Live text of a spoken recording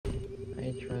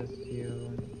I trust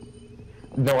you.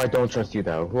 No, I don't trust you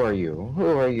though. Who are you? Who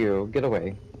are you? Get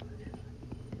away.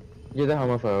 You're the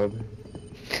homophobe.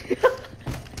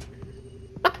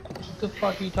 What the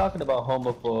fuck are you talking about,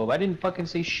 homophobe? I didn't fucking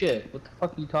say shit. What the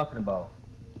fuck are you talking about?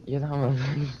 You're the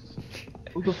homophobe.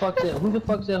 Who the fuck said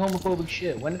homophobic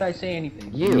shit? When did I say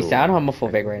anything? You sound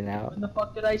homophobic right now. When the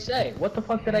fuck did I say? What the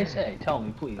fuck did I say? Tell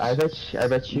me, please. I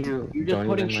bet you. You're just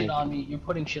putting shit like... on me. You're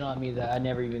putting shit on me that I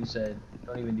never even said.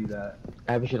 Don't even do that.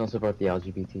 I bet you don't support the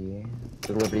LGBT,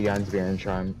 the Liberty Guns, Baron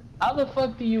Trump. How the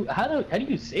fuck do you? How do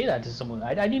you say that to someone?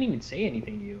 I didn't even say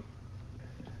anything to you.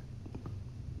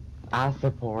 I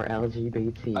support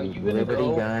LGBT. Are you gonna Liberty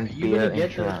go? Guns, Are you gonna Baron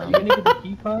get the? Are Trump. you gonna get the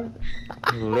key card?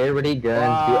 Liberty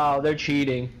Guns. Wow, they're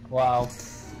cheating. Wow.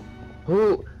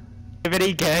 Who?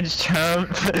 Liberty Guns,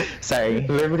 Trump. Sorry.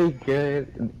 Liberty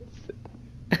Guns.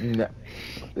 No.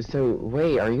 So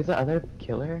wait, are you the other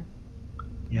killer?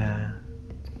 Yeah.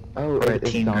 Oh, Or a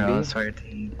it's teen zombie? girl, sorry,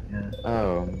 teen. Yeah.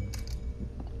 Oh.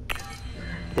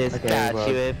 This Okay, got well-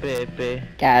 you, baby.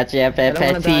 Gotcha,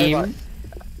 Pepe team.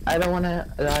 I don't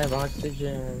wanna die of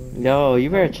oxygen. Yo,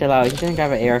 you better chill out. He's gonna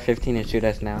grab an AR-15 and shoot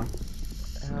us now.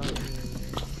 Help me.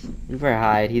 You better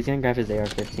hide. He's gonna grab his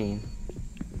AR-15.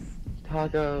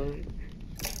 Taco.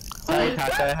 Sorry,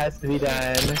 Taco, it has to be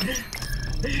done.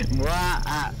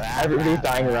 Everybody's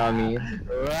dying around me.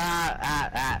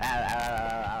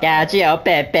 Gotcha,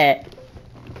 Pepe.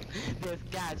 This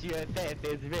got you, baby,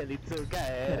 is really too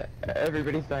good.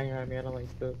 Everybody's dying around me. I don't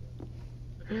like this.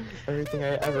 Everything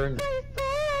I've ever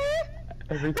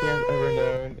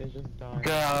known is just dying.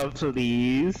 Girl,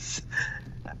 please.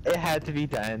 It had to be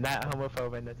done. That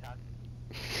homophobe in the top.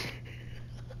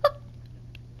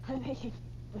 What are they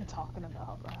even talking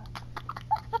about, bro?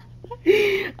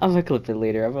 I'm gonna clip it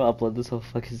later. I'm gonna upload this whole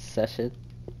fucking session.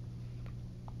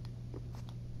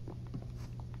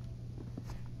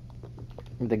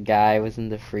 The guy was in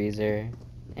the freezer,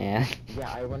 and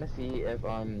Yeah, I wanna see if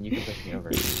you can push me over.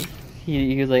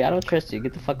 he was like, "I don't trust you.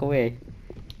 Get the fuck away."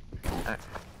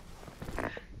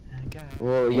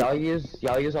 Well, y'all use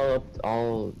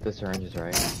all the syringes,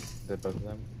 right? The both of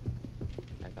them.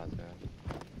 I thought so.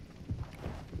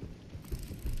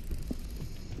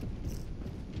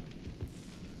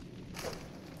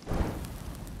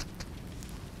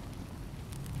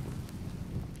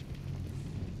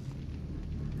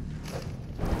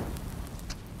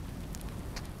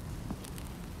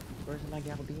 Where's my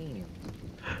gal beam?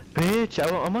 Bitch, I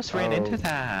almost ran into Oh.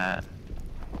 that.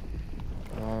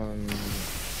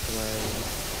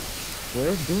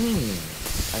 Where's Bean?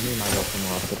 I need my local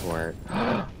moral support.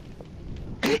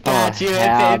 Got you,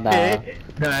 hell baby.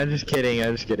 No, I'm just kidding. I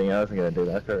wasn't gonna do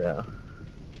that for real.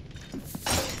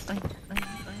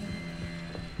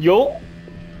 Yo.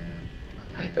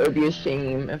 It would be a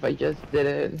shame if I just did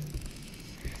it.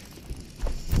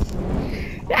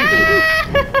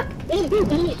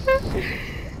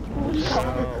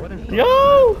 What is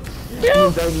Yo.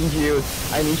 Yo. I need you.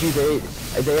 I need you.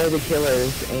 They are the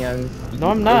killers, and No,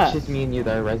 I'm not. It's just me and you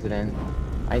that are resident.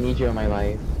 I need you in my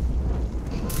life.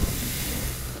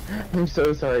 I'm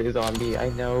so sorry, zombie. I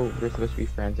know we're supposed to be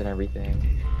friends and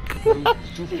everything.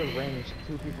 Just syringed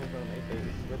 2 people from my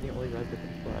face. We're the only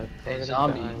residents left. Hey, I'm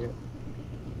zombie. gonna die.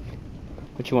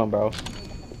 What you want, bro?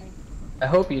 I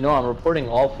hope you know I'm reporting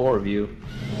all 4 of you.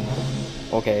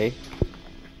 Okay.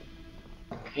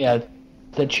 Yeah,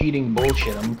 the cheating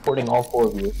bullshit. I'm reporting all 4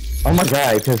 of you. Oh my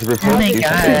god, because we're Oh my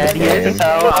god, you're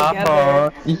so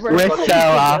awful. We're so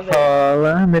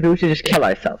awful. Maybe we should just kill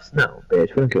ourselves. No,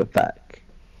 bitch, we don't give a fuck.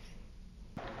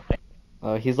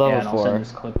 Oh, he's Yeah, level and I'll send 4.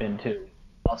 this clip in too.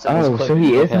 I'll send this Oh, clip so in.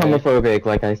 he is Okay. homophobic,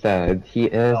 like I said. He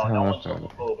is No, no one's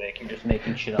homophobic. homophobic. You're just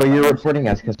making shit up. But you're reporting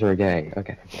us because we're gay.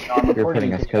 Okay. No, I'm You're reporting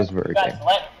reporting us because we're you gay.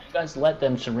 guys let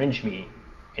them syringe me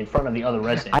in front of the other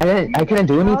residents. I couldn't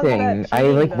do How's that anything. I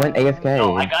cheating, like went though? AFK.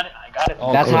 No, I got it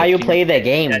all. That's clear. how you So play you're- the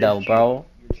game, that is though, cheating. bro.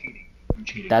 You're cheating. You're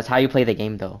cheating. That's how you play the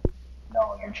game, though.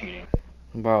 No, you're cheating.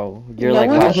 Bro, you're No like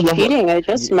one how's is the level- cheating. I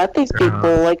just met these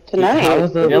people like How tonight.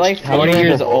 was the- you're like how 40 was the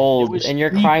years level? old, and you're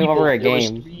crying over a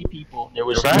game. There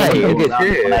was Right, 3 people okay, around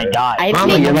me when I true. died. I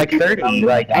Mama, think- you're like 30.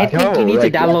 Like, I think yo, you need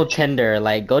like, to download Tinder.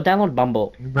 Like, go download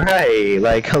Bumble. Right,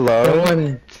 like,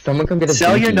 hello? Someone come get a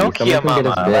Sell your Binky. Nokia, Someone come mama.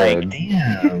 get us Like, bid.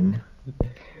 damn.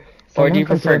 Or do you Someone come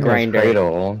prefer turn his Grindr?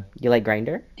 cradle. You like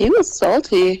Grinder? He was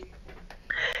salty.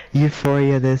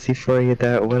 Euphoria this, euphoria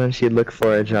that. Why don't you look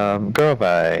for a job? Girl,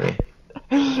 bye.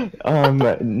 Need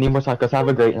more tacos. Have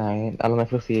a great night. I don't know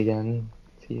if we'll see you again.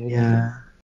 See you again. Yeah.